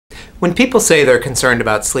When people say they're concerned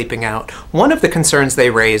about sleeping out, one of the concerns they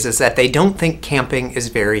raise is that they don't think camping is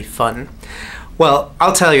very fun. Well,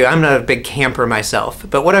 I'll tell you, I'm not a big camper myself,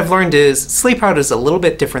 but what I've learned is sleep out is a little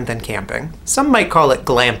bit different than camping. Some might call it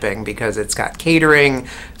glamping because it's got catering,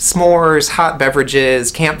 s'mores, hot beverages,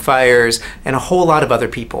 campfires, and a whole lot of other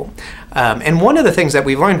people. And one of the things that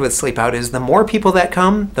we've learned with Sleep Out is the more people that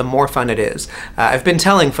come, the more fun it is. I've been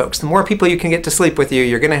telling folks, the more people you can get to sleep with you,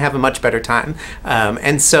 you're going to have a much better time.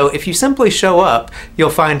 And so if you simply show up, you'll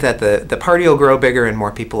find that the party will grow bigger and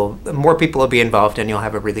more people will be involved and you'll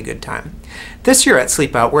have a really good time. This year at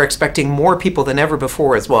Sleep Out, we're expecting more people than ever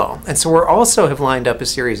before as well. And so we're also have lined up a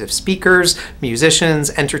series of speakers, musicians,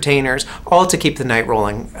 entertainers, all to keep the night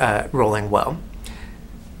rolling well.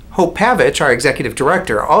 Hope Pavich, our executive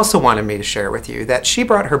director, also wanted me to share with you that she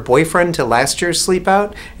brought her boyfriend to last year's Sleep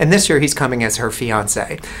Out, and this year he's coming as her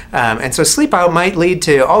fiance. And so Sleep Out might lead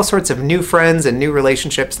to all sorts of new friends and new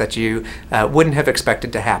relationships that you wouldn't have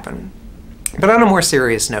expected to happen. But on a more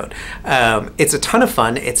serious note, it's a ton of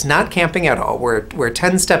fun. It's not camping at all. We're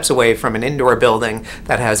 10 steps away from an indoor building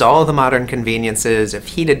that has all the modern conveniences of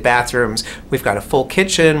heated bathrooms. We've got a full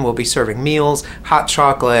kitchen. We'll be serving meals, hot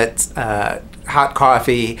chocolate, hot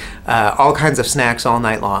coffee, all kinds of snacks all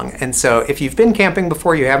night long. And so if you've been camping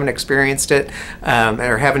before, you haven't experienced it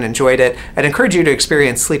or haven't enjoyed it, I'd encourage you to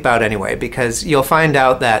experience Sleep Out anyway, because you'll find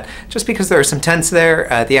out that just because there are some tents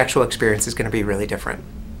there, the actual experience is going to be really different.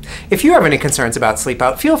 If you have any concerns about Sleep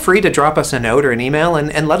Out, feel free to drop us a note or an email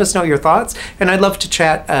and let us know your thoughts, and I'd love to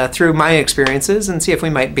chat through my experiences and see if we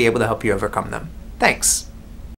might be able to help you overcome them. Thanks.